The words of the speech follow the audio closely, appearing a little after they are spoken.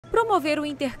promover o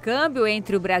intercâmbio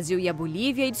entre o Brasil e a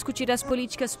Bolívia e discutir as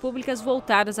políticas públicas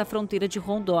voltadas à fronteira de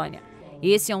Rondônia.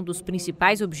 Esse é um dos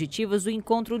principais objetivos do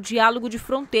encontro Diálogo de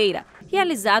Fronteira,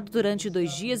 realizado durante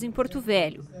 2 dias em Porto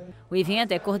Velho. O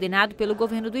evento é coordenado pelo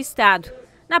governo do estado.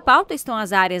 Na pauta estão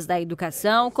as áreas da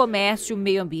educação, comércio,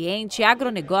 meio ambiente,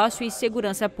 agronegócio e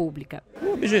segurança pública.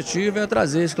 O objetivo é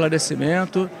trazer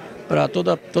esclarecimento para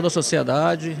toda a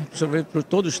sociedade, para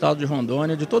todo o estado de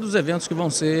Rondônia, de todos os eventos que vão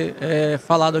ser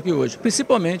falados aqui hoje,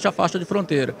 principalmente a faixa de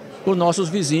fronteira, por nossos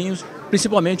vizinhos,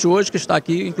 principalmente hoje que está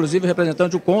aqui, inclusive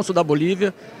representante o cônsul da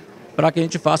Bolívia, para que a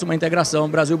gente faça uma integração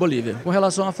Brasil-Bolívia. Com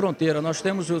relação à fronteira, nós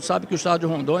temos, sabe que o estado de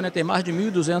Rondônia tem mais de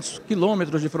 1.200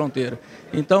 quilômetros de fronteira.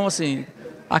 Então, assim,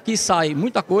 aqui sai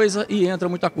muita coisa e entra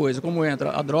muita coisa, como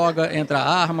entra a droga, entra a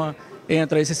arma,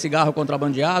 entra esse cigarro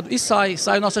contrabandeado e sai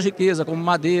nossa riqueza, como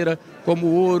madeira, como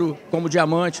ouro, como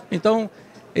diamante. Então,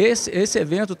 esse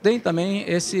evento tem também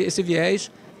esse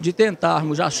viés de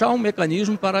tentarmos achar um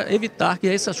mecanismo para evitar que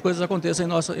essas coisas aconteçam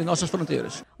em nossas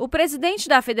fronteiras. O presidente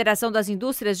da Federação das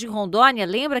Indústrias de Rondônia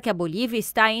lembra que a Bolívia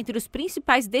está entre os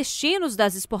principais destinos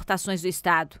das exportações do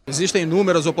estado. Existem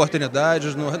inúmeras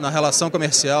oportunidades na relação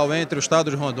comercial entre o estado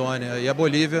de Rondônia e a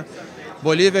Bolívia.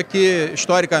 Bolívia que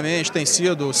historicamente tem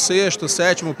sido o 6º,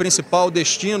 7º principal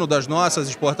destino das nossas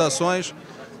exportações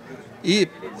e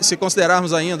se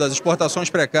considerarmos ainda as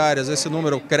exportações precárias, esse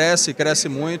número cresce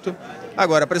muito.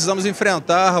 Agora, precisamos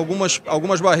enfrentar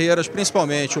algumas barreiras,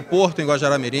 principalmente o porto em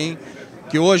Guajará-Mirim,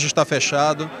 que hoje está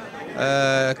fechado,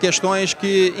 questões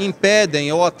que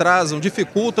impedem ou atrasam,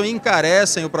 dificultam e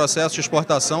encarecem o processo de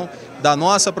exportação da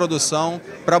nossa produção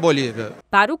para a Bolívia.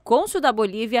 Para o cônsul da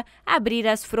Bolívia, abrir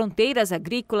as fronteiras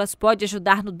agrícolas pode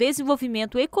ajudar no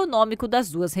desenvolvimento econômico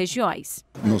das duas regiões.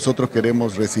 Nós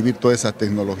queremos receber toda essa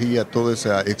tecnologia, toda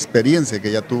essa experiência que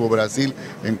já teve o Brasil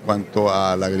em quanto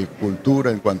à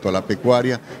agricultura, em quanto à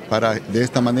pecuária, para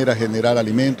desta maneira generar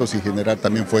alimentos e generar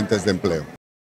também fontes de emprego.